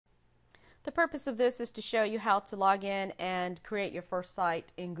The purpose of this is to show you how to log in and create your first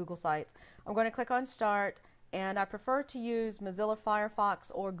site in Google Sites. I'm going to click on Start, and I prefer to use Mozilla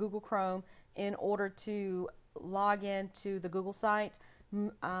Firefox or Google Chrome in order to log into the Google site.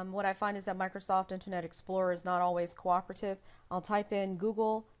 What I find is that Microsoft Internet Explorer is not always cooperative. I'll type in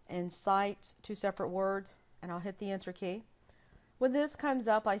Google and site, two separate words, and I'll hit the Enter key. When this comes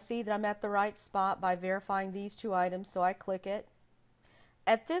up, I see that I'm at the right spot by verifying these two items, so I click it.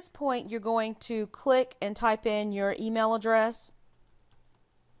 At this point, you're going to click and type in your email address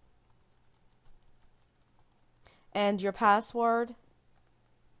and your password.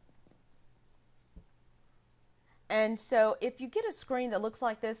 And so if you get a screen that looks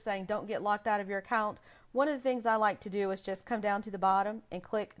like this saying don't get locked out of your account, one of the things I like to do is just come down to the bottom and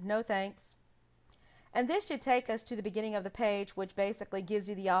click no thanks. And this should take us to the beginning of the page, which basically gives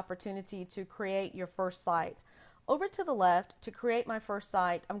you the opportunity to create your first site. Over to the left, to create my first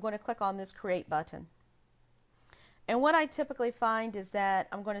site, I'm going to click on this Create button. And what I typically find is that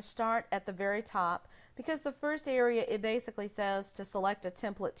I'm going to start at the very top, because the first area, it basically says to select a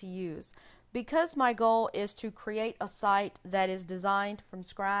template to use. Because my goal is to create a site that is designed from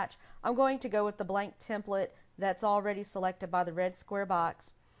scratch, I'm going to go with the blank template that's already selected by the red square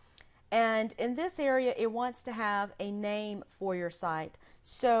box. And in this area, it wants to have a name for your site.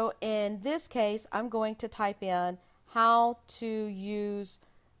 So in this case, I'm going to type in how to use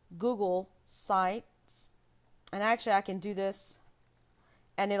Google Sites. And actually, I can do this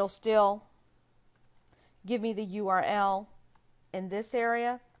and it'll still give me the URL in this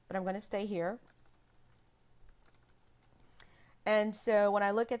area, but I'm going to stay here. And so when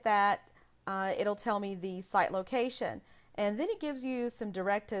I look at that, it'll tell me the site location. And then it gives you some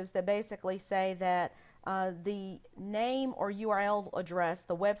directives that basically say that the name or URL address,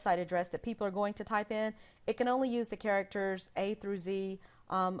 the website address that people are going to type in, it can only use the characters A through Z,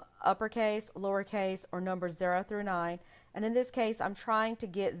 uppercase, lowercase, or numbers 0 through 9. And in this case, I'm trying to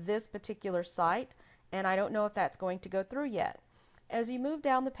get this particular site, and I don't know if that's going to go through yet. As you move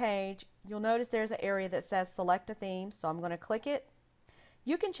down the page, you'll notice there's an area that says Select a Theme, so I'm going to click it.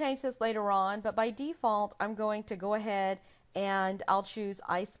 You can change this later on, but by default, I'm going to go ahead and I'll choose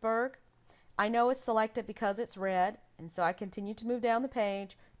Iceberg. I know it's selected because it's red, and so I continue to move down the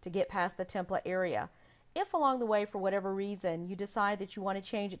page to get past the template area. If along the way, for whatever reason, you decide that you want to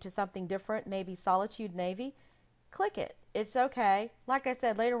change it to something different, maybe Solitude Navy, click it. It's okay. Like I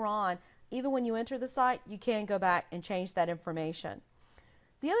said, later on, even when you enter the site, you can go back and change that information.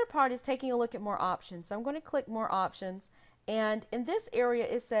 The other part is taking a look at more options. So I'm going to click more options. And in this area,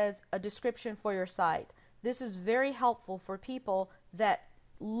 it says a description for your site. This is very helpful for people that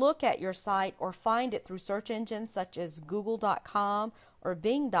look at your site or find it through search engines such as google.com or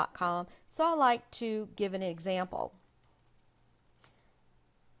bing.com. So I like to give an example.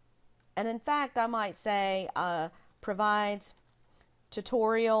 And in fact, I might say provides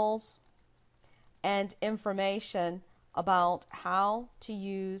tutorials and information about how to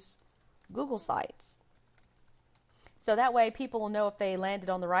use Google Sites. So that way people will know if they landed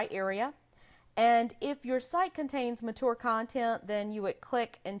on the right area. And if your site contains mature content, then you would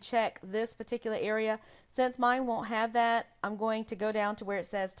click and check this particular area. Since mine won't have that, I'm going to go down to where it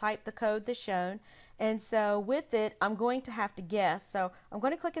says type the code that's shown. And so with it, I'm going to have to guess. So I'm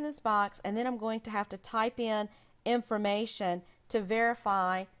going to click in this box, and then I'm going to have to type in information to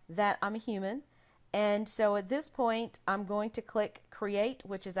verify that I'm a human. And so at this point, I'm going to click Create,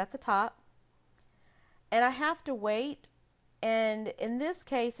 which is at the top. And I have to wait, and in this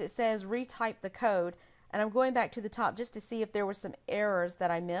case it says retype the code, and I'm going back to the top just to see if there were some errors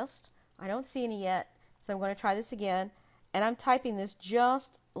that I missed. I don't see any yet, so I'm going to try this again, and I'm typing this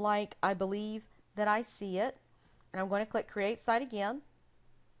just like I believe that I see it, and I'm going to click Create Site again.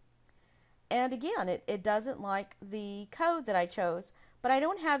 And again, it doesn't like the code that I chose, but I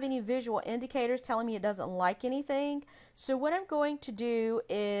don't have any visual indicators telling me it doesn't like anything. So what I'm going to do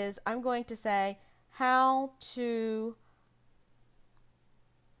is I'm going to say how to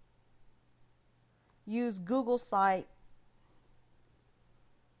use Google Site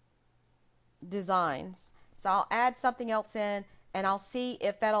designs. So I'll add something else in, and I'll see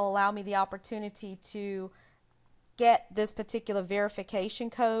if that'll allow me the opportunity to get this particular verification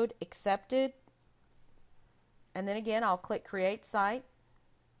code accepted. And then again, I'll click Create Site.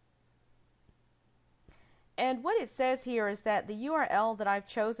 And what it says here is that the URL that I've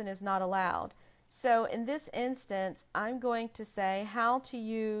chosen is not allowed. So in this instance, I'm going to say how to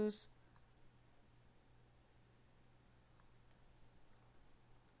use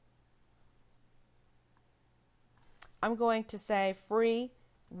I'm going to say free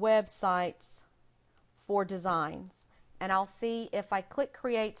websites for designs. And I'll see if I click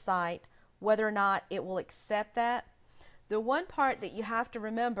Create Site whether or not it will accept that. The one part that you have to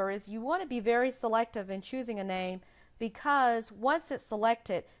remember is you want to be very selective in choosing a name, because once it's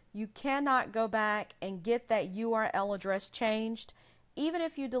selected, you cannot go back and get that URL address changed. Even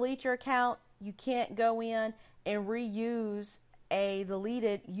if you delete your account, you can't go in and reuse a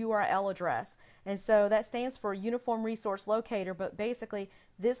deleted URL address. And so that stands for Uniform Resource Locator, but basically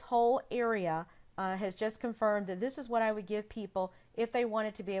this whole area has just confirmed that this is what I would give people if they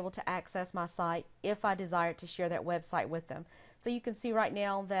wanted to be able to access my site, if I desired to share that website with them. So you can see right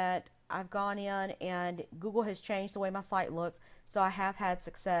now that I've gone in and Google has changed the way my site looks, so I have had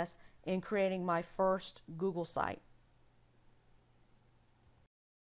success in creating my first Google site.